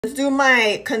Let's do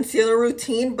my concealer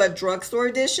routine, but drugstore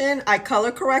edition. I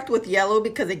color correct with yellow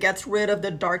because it gets rid of the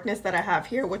darkness that I have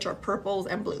here, which are purples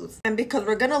and blues. And because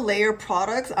we're gonna layer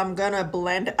products, I'm gonna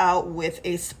blend out with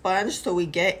a sponge so we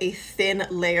get a thin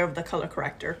layer of the color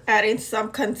corrector. Adding some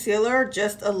concealer,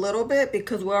 just a little bit,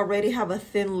 because we already have a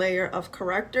thin layer of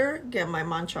corrector. Get my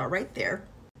mancha right there.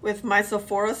 With my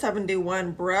Sephora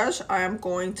 71 brush, I am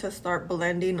going to start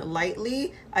blending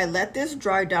lightly. I let this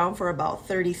dry down for about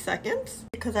 30 seconds.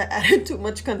 Because I added too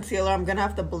much concealer, I'm gonna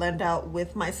have to blend out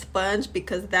with my sponge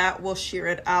because that will sheer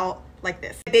it out like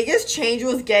this. The biggest change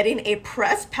was getting a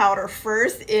pressed powder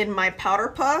first in my powder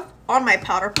puff, on my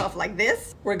powder puff like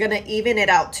this. We're gonna even it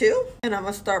out too. And I'm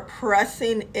gonna start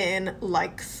pressing in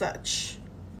like such.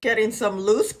 Getting some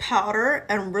loose powder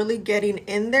and really getting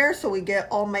in there so we get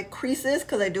all my creases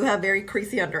because I do have very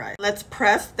creasy under eyes. Let's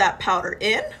press that powder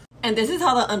in. And this is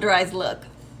how the under eyes look.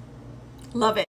 Love it.